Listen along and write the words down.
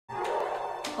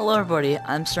Hello everybody,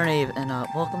 I'm Cernave, and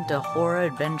welcome to Horror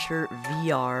Adventure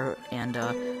VR, and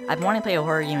I've been wanting to play a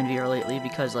horror game in VR lately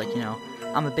because, like,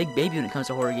 I'm a big baby when it comes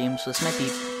to horror games, so this might be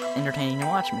entertaining to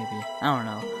watch, maybe. I don't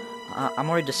know. I'm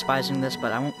already despising this,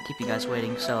 but I won't keep you guys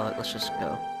waiting, so let's just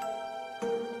go.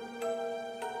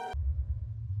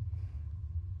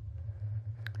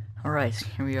 Alright,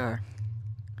 here we are.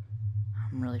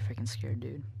 I'm really freaking scared,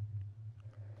 dude.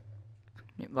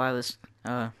 Violet's,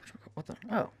 what the?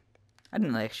 Oh. I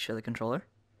didn't actually show the controller.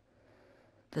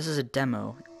 This is a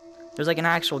demo. There's like an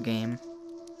actual game.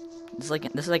 This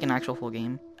is like an actual full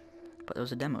game, but there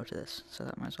was a demo to this, so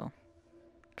that might as well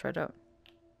try it out.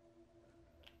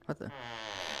 What the?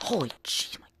 Holy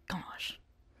jeez, my gosh!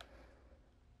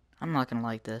 I'm not gonna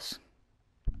like this.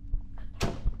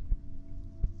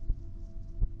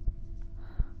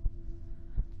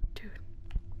 Dude.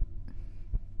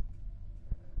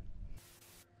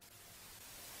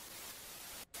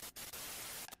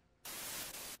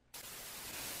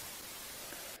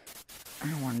 I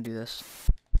don't want to do this.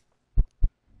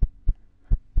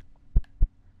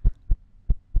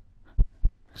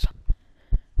 Stop.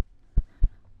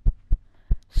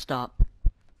 Stop.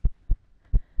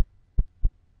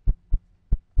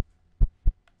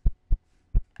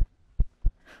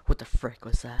 What the frick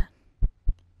was that?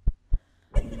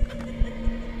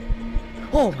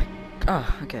 Oh my...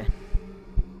 Oh, okay.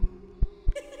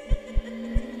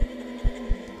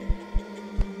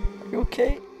 Are you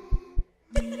okay?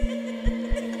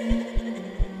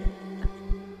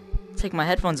 Take my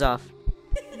headphones off.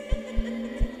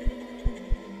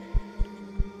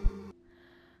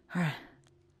 Alright.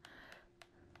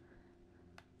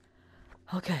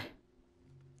 Okay.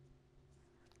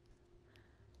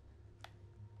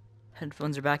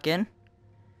 Headphones are back in.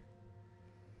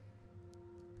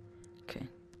 Okay.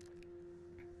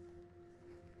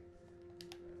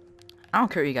 I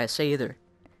don't care what you guys say either.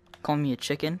 Call me a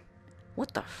chicken.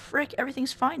 What the frick?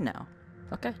 Everything's fine now.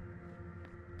 Okay.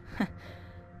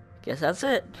 Guess that's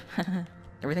it.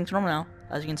 Everything's normal now,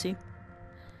 as you can see.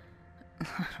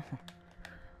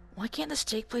 Why can't this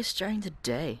take place during the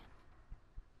day?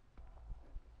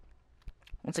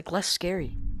 It's like less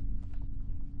scary.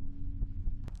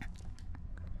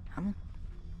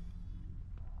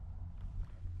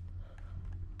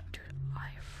 Dude,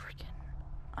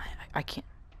 I can't.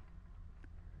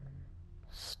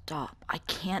 Stop. I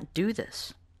can't do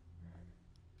this.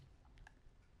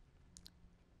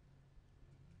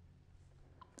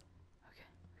 Okay.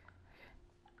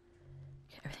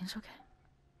 Okay, everything's okay.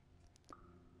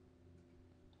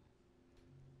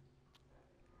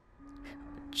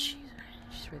 Jeez,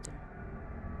 she's right there.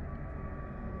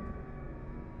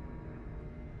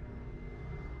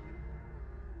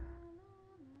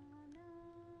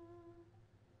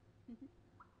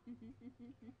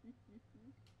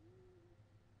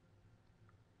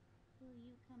 Will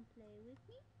you come play with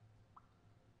me?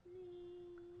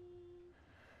 Please.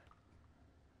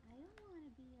 I don't want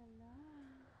to be alone.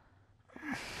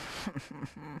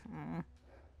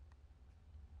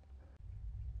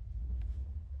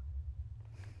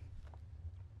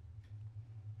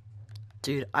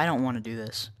 Dude, I don't want to do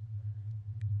this.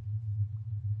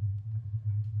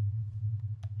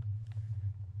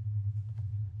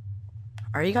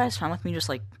 Are you guys fine with me just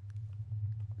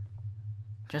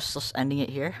ending it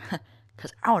here?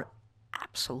 Because I would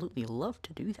absolutely love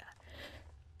to do that.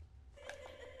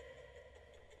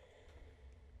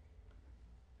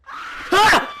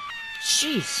 Ah!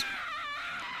 Jeez.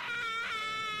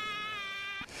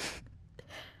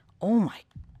 Oh my.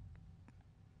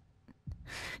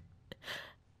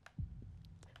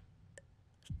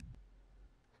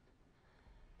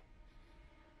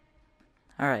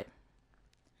 Alright.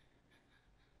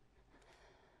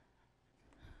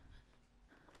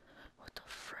 What the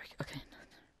frick? Okay.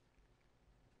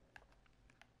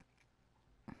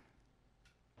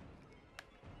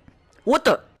 What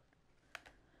the?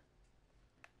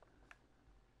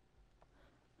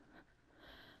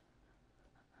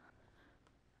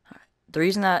 The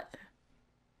reason that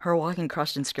her walking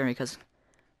across didn't scare me because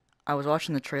I was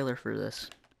watching the trailer for this.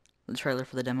 The trailer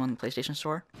for the demo on the PlayStation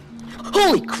Store.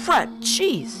 Holy crap!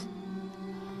 Jeez!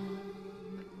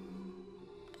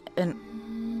 And...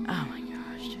 oh my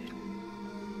gosh, dude.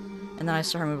 And then I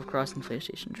saw her move across in the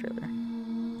PlayStation trailer.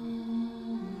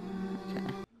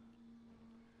 Okay.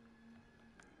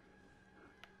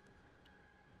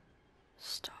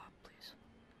 Stop, please.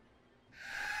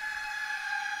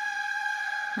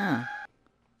 Huh.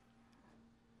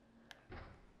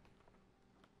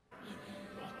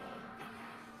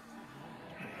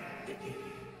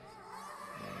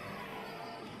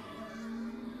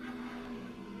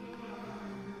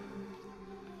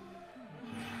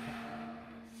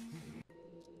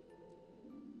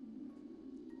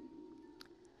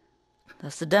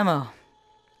 That's the demo.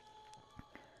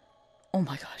 Oh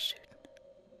my gosh, dude.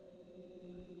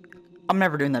 I'm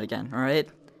never doing that again, alright?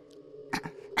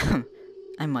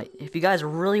 I might. If you guys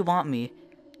really want me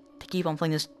to keep on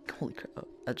playing this... Holy crap. Oh,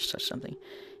 I just touched something.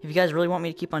 If you guys really want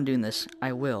me to keep on doing this,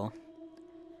 I will.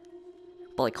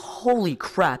 But, like, holy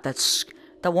crap. That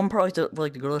one part where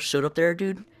the girl showed up there,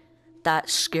 dude.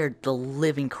 That scared the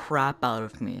living crap out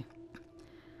of me.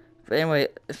 But anyway,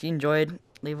 if you enjoyed,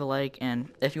 leave a like.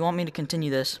 And if you want me to continue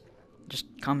this, just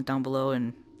comment down below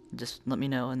and just let me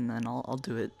know. And then I'll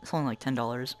do it. It's only like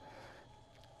 $10.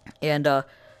 And,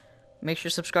 make sure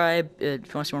to subscribe if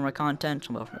you want to see more of my content,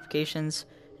 some notifications.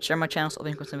 Share my channel so I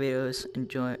can make some videos.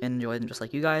 Enjoy them just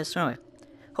like you guys. So anyway,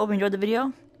 hope you enjoyed the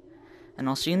video, and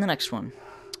I'll see you in the next one.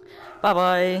 Bye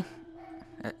bye.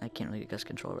 I can't really get this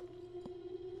controller.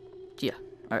 Yeah.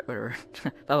 Alright, whatever.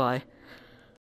 Bye bye.